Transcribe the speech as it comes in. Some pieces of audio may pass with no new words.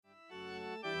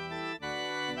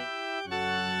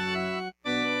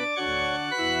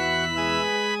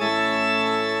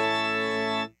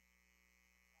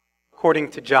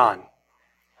according to John.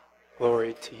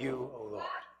 Glory to you, O Lord.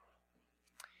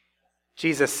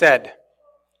 Jesus said,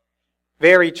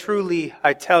 "Very truly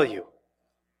I tell you,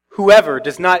 whoever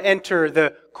does not enter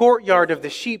the courtyard of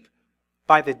the sheep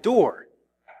by the door,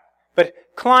 but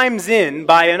climbs in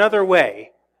by another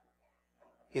way,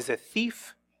 is a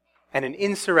thief and an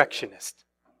insurrectionist.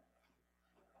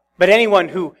 But anyone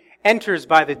who enters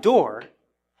by the door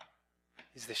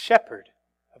is the shepherd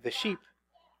of the sheep.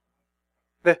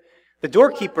 The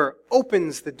doorkeeper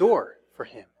opens the door for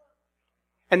him,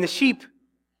 and the sheep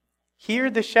hear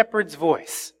the shepherd's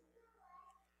voice.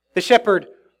 The shepherd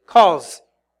calls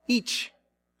each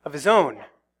of his own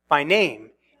by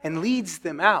name and leads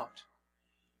them out.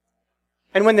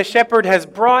 And when the shepherd has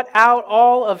brought out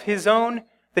all of his own,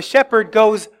 the shepherd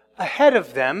goes ahead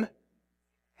of them,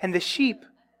 and the sheep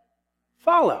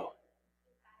follow,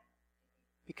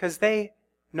 because they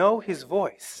know his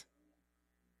voice."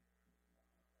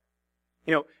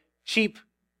 Sheep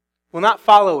will not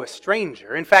follow a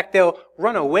stranger. In fact, they'll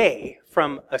run away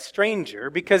from a stranger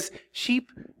because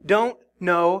sheep don't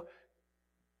know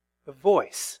the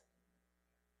voice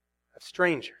of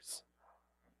strangers.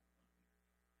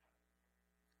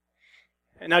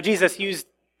 And now Jesus used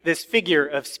this figure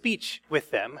of speech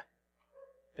with them,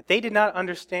 but they did not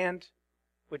understand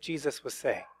what Jesus was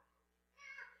saying.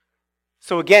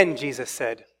 So again, Jesus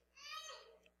said,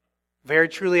 "Very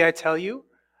truly I tell you,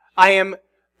 I am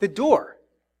the door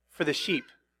for the sheep.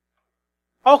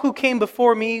 All who came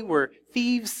before me were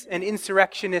thieves and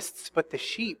insurrectionists, but the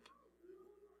sheep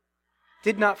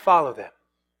did not follow them.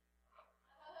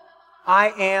 I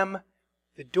am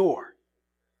the door.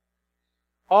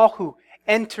 All who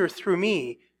enter through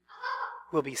me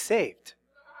will be saved.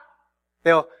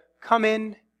 They'll come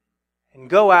in and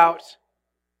go out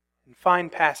and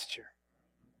find pasture."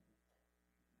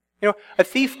 A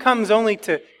thief comes only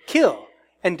to kill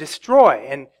and destroy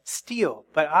and steal,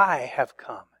 but I have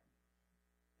come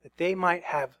that they might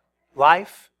have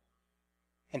life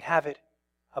and have it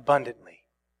abundantly.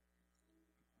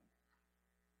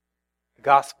 The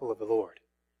gospel of the Lord.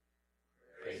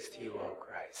 Praise to you, O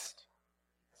Christ.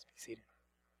 Let's be seated.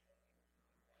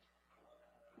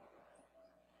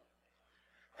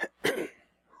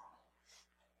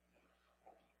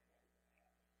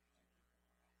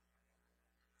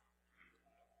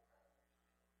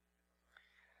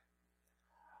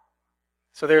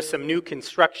 So there's some new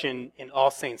construction in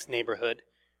All Saints neighborhood,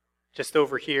 just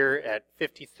over here at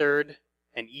 53rd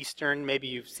and Eastern. Maybe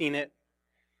you've seen it.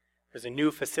 There's a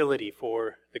new facility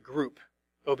for the group,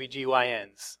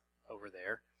 OBGYNs, over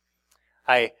there.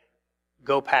 I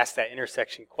go past that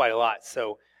intersection quite a lot,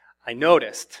 so I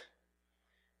noticed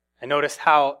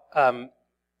how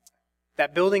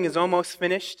that building is almost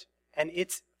finished, and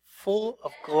it's full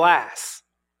of glass.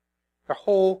 There are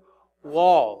whole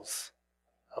walls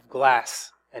of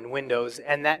glass and windows,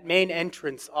 and that main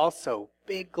entrance also,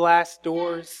 big glass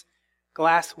doors,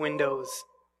 glass windows.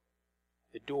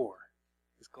 The door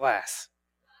is glass.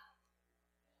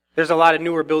 There's a lot of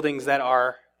newer buildings that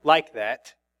are like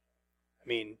that.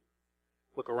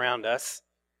 Look around us.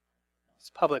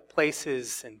 There's public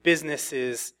places and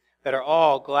businesses that are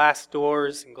all glass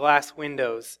doors and glass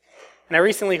windows. And I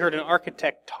recently heard an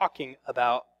architect talking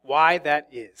about why that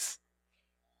is.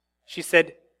 She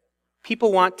said,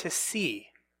 people want to see.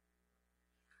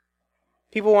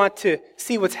 People want to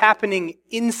see what's happening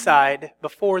inside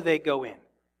before they go in.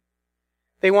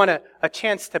 They want a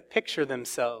chance to picture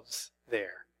themselves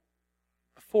there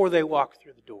before they walk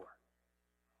through the door.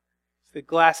 So the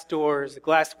glass doors, the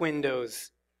glass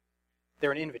windows,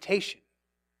 they're an invitation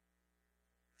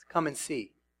to come and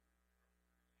see.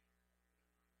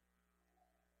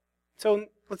 So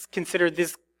let's consider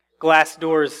these glass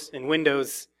doors and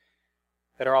windows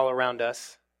that are all around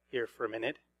us here for a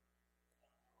minute.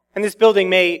 And this building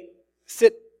may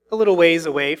sit a little ways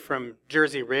away from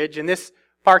Jersey Ridge, and this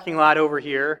parking lot over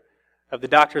here of the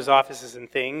doctor's offices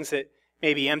and things, it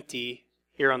may be empty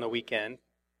here on the weekend.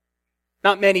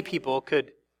 Not many people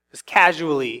could just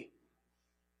casually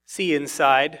see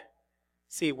inside,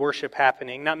 see worship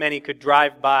happening. Not many could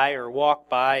drive by or walk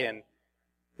by and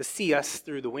see us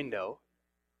through the window.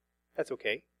 That's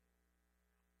okay.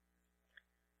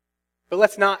 But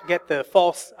let's not get the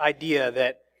false idea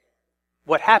that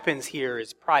what happens here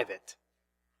is private.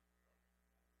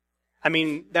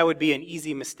 That would be an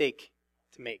easy mistake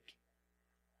to make.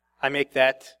 I make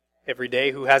that every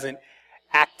day. Who hasn't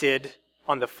acted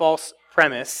on the false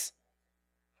premise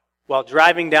while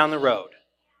driving down the road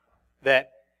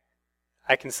that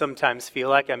I can sometimes feel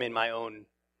like I'm in my own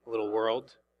little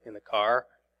world in the car.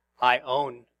 I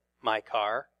own my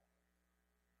car.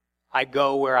 I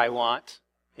go where I want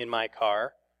in my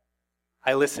car.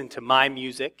 I listen to my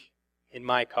music in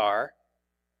my car,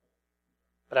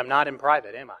 but I'm not in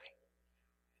private, am I?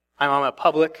 I'm on a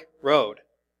public road,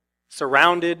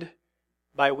 surrounded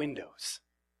by windows.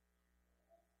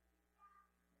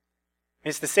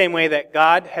 It's the same way that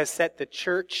God has set the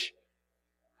church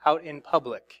out in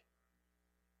public.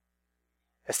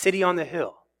 A city on the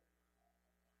hill,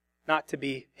 not to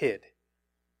be hid.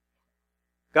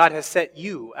 God has set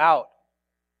you out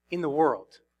in the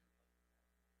world.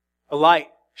 A light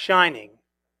shining,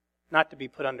 not to be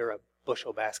put under a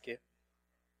bushel basket.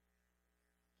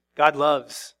 God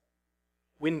loves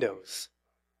windows.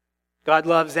 God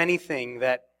loves anything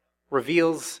that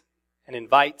reveals and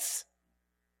invites.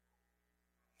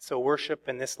 So worship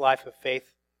and this life of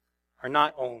faith are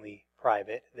not only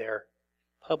private, they're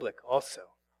public also.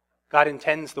 God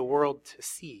intends the world to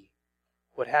see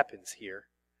what happens here.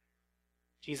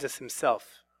 Jesus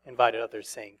himself invited others,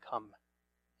 saying, "Come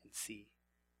and see."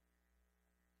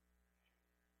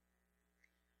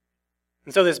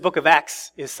 And so this book of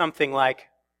Acts is something like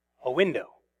a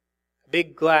window, a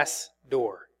big glass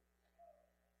door.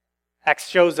 Acts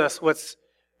shows us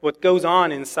what goes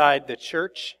on inside the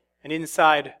church and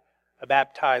inside a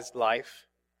baptized life.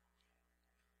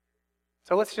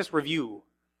 So let's just review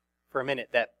for a minute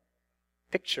that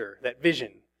picture, that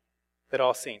vision that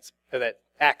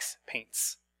Acts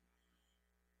paints.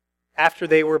 After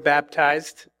they were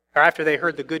baptized, or after they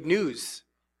heard the good news,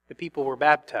 the people were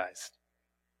baptized.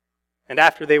 And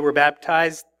after they were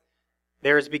baptized,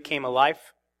 theirs became a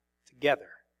life together.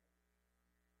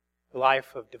 A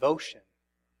life of devotion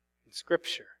and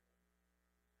Scripture.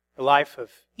 A life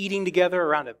of eating together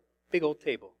around a big old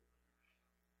table.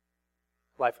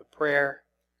 A life of prayer.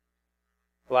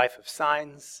 A life of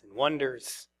signs and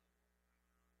wonders.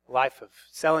 A life of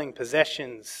selling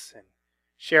possessions and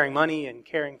sharing money and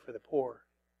caring for the poor.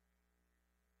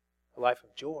 A life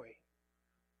of joy.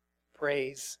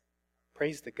 Praise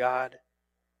to God.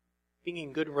 Being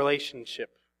in good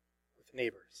relationship with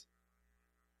neighbors.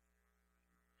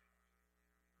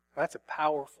 That's a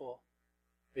powerful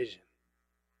vision.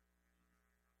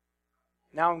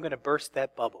 Now I'm going to burst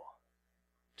that bubble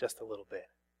just a little bit.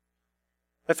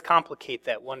 Let's complicate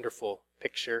that wonderful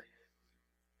picture,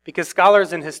 because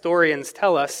scholars and historians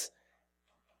tell us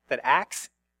that Acts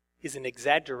is an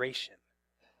exaggeration.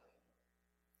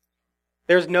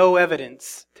 There's no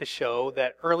evidence to show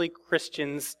that early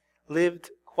Christians lived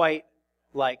quite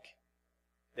like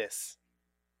this.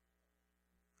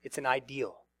 It's an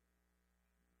ideal.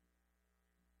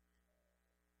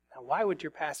 Now, why would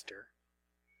your pastor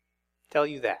tell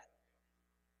you that?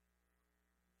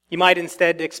 You might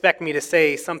instead expect me to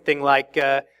say something like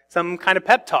some kind of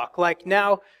pep talk, like,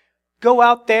 now go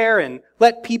out there and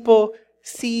let people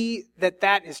see that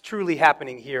that is truly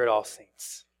happening here at All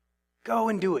Saints. Go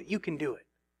and do it. You can do it.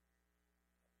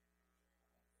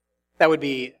 That would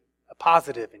be a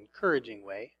positive, encouraging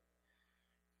way.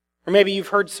 Or maybe you've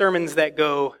heard sermons that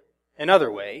go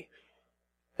another way,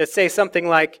 that say something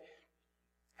like,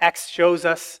 Acts shows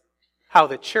us how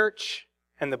the church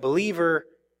and the believer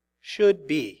should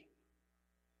be.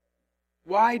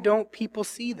 Why don't people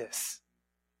see this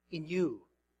in you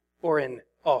or in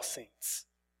All Saints?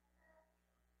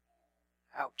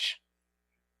 Ouch.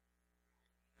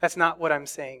 That's not what I'm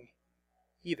saying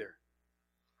either.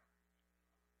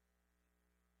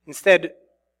 Instead,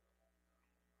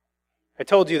 I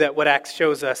told you that what Acts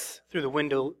shows us through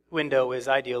the window is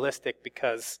idealistic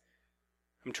because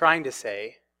I'm trying to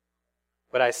say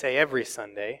what I say every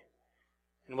Sunday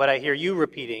and what I hear you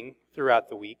repeating throughout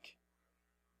the week,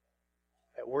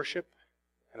 that worship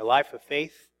and a life of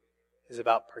faith is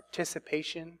about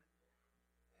participation,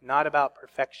 not about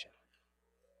perfection.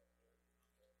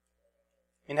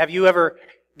 And have you ever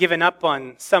given up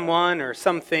on someone or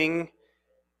something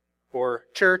or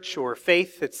church or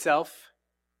faith itself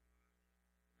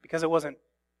because it wasn't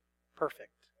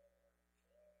perfect?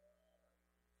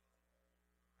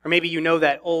 Or maybe you know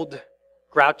that old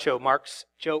Groucho Marx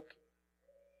joke.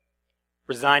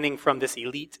 Resigning from this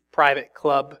elite private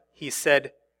club, he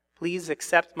said, "Please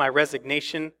accept my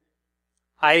resignation.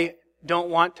 I don't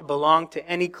want to belong to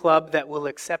any club that will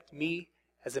accept me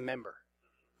as a member."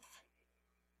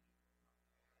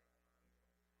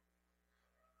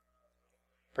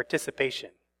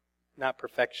 Participation, not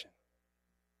perfection.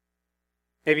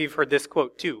 Maybe you've heard this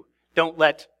quote too. Don't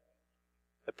let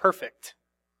the perfect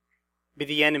be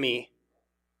the enemy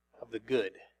of the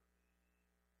good.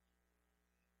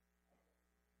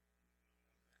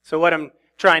 So what I'm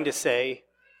trying to say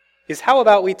is, how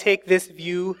about we take this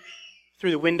view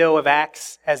through the window of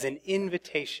Acts as an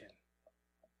invitation,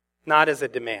 not as a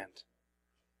demand.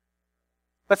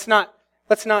 Let's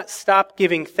not stop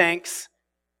giving thanks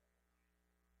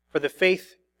for the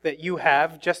faith that you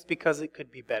have just because it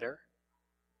could be better.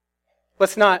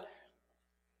 Let's not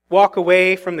walk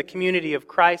away from the community of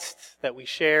Christ that we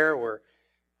share or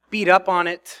beat up on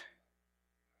it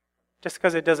just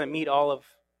because it doesn't meet all of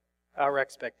our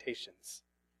expectations.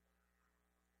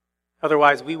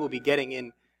 Otherwise, we will be getting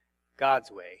in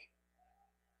God's way.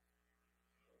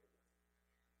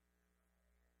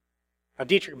 Now,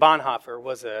 Dietrich Bonhoeffer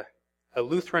was a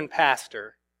Lutheran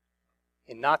pastor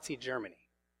in Nazi Germany.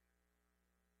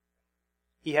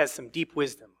 He has some deep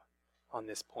wisdom on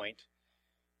this point.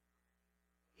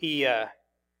 He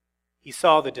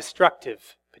saw the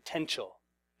destructive potential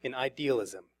in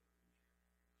idealism.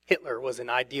 Hitler was an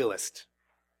idealist.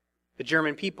 The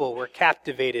German people were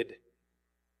captivated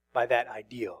by that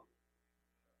ideal.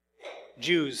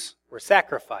 Jews were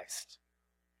sacrificed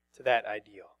to that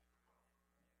ideal.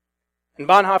 And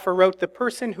Bonhoeffer wrote, "The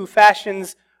person who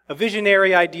fashions a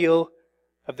visionary ideal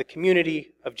of the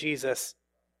community of Jesus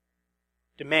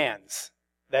demands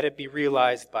that it be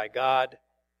realized by God,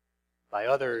 by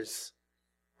others,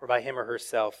 or by him or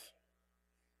herself.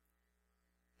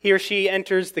 He or she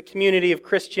enters the community of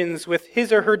Christians with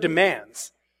his or her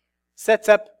demands, sets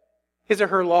up his or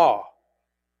her law,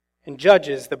 and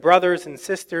judges the brothers and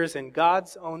sisters and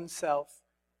God's own self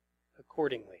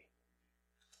accordingly.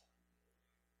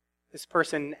 This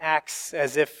person acts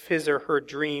as if his or her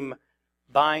dream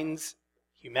binds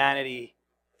humanity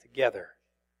together."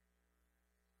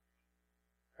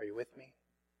 Are you with me?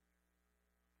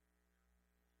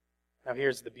 Now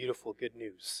here's the beautiful good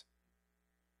news.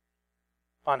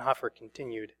 Bonhoeffer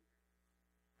continued,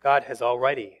 God has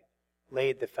already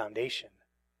laid the foundation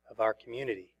of our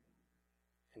community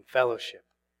and fellowship.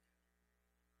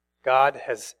 God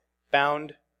has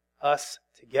bound us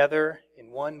together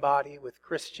in one body with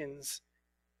Christians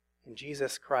in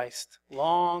Jesus Christ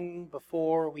long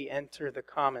before we enter the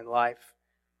common life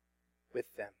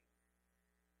with them.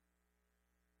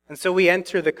 And so we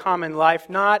enter the common life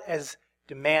not as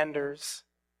demanders,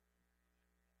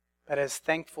 but as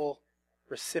thankful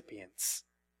recipients.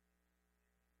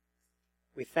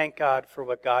 We thank God for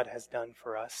what God has done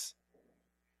for us.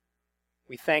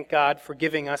 We thank God for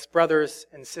giving us brothers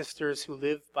and sisters who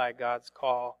live by God's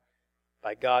call,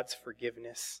 by God's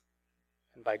forgiveness,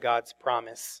 and by God's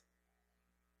promise.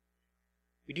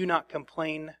 We do not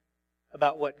complain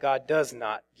about what God does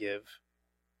not give.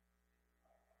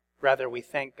 Rather, we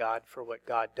thank God for what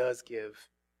God does give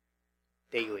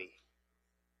daily.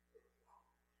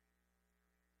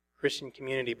 Christian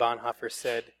community, Bonhoeffer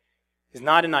said, is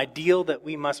not an ideal that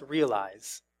we must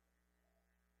realize.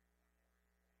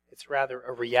 It's rather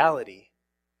a reality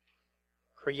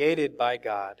created by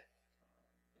God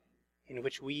in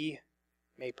which we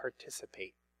may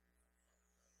participate.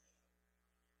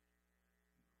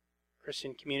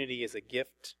 Christian community is a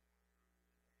gift.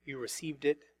 You received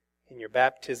it in your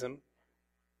baptism.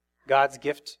 God's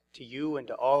gift to you and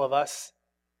to all of us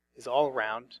is all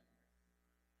around.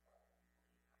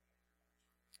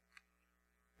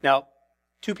 Now,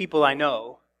 two people I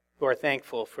know who are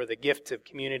thankful for the gift of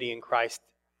community in Christ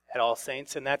at All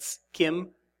Saints, and that's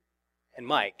Kim and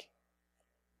Mike.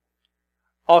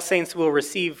 All Saints will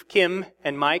receive Kim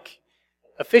and Mike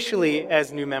officially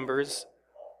as new members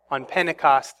on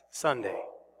Pentecost Sunday,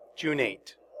 June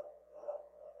 8.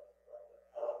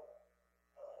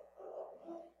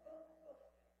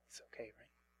 It's okay, right?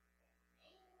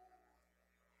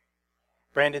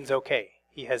 Brandon's okay.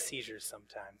 He has seizures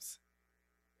sometimes.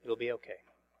 It'll be okay.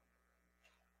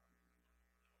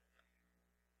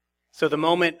 So the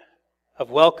moment of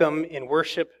welcome in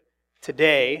worship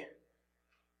today,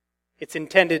 it's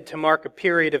intended to mark a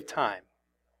period of time.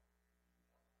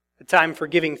 A time for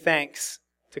giving thanks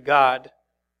to God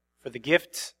for the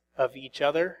gift of each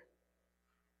other.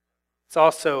 It's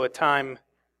also a time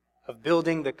of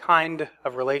building the kind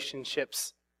of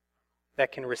relationships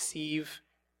that can receive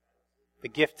the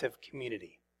gift of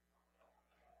community.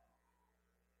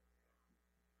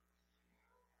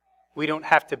 We don't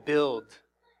have to build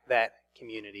that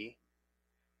community.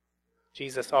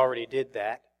 Jesus already did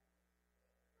that.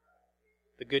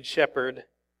 The Good Shepherd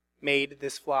made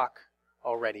this flock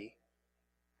already.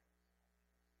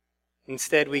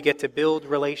 Instead, we get to build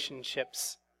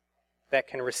relationships that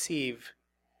can receive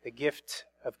the gift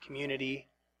of community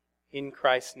in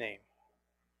Christ's name.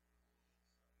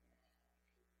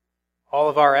 All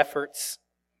of our efforts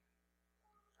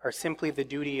are simply the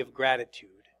duty of gratitude.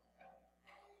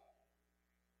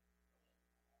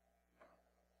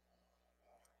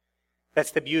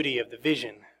 That's the beauty of the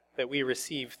vision that we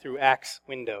receive through Acts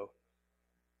window.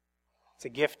 It's a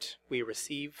gift we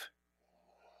receive,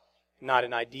 not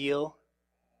an ideal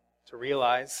to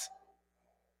realize.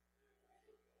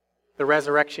 The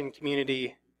resurrection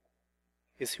community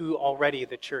is who already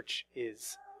the church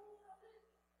is.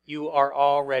 You are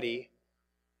already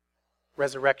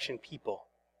resurrection people.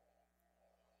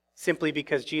 Simply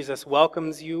because Jesus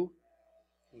welcomes you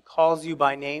and calls you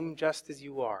by name just as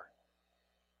you are.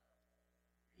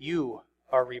 You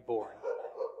are reborn.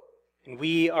 And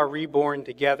we are reborn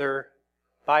together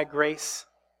by grace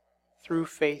through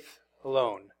faith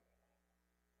alone.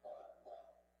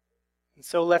 And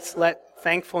so let's let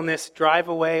thankfulness drive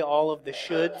away all of the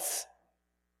shoulds.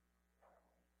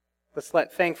 Let's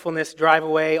let thankfulness drive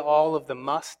away all of the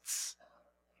musts.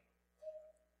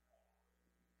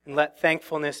 And let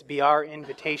thankfulness be our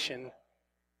invitation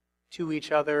to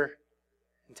each other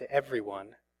and to everyone.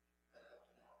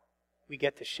 We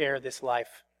get to share this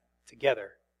life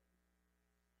together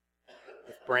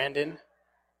with Brandon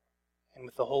and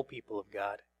with the whole people of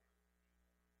God.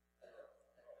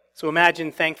 So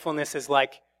imagine thankfulness as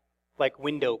like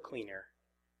window cleaner.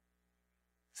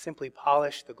 Simply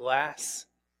polish the glass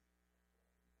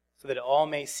so that all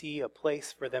may see a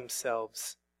place for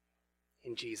themselves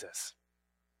in Jesus.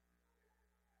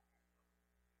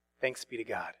 Thanks be to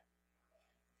God.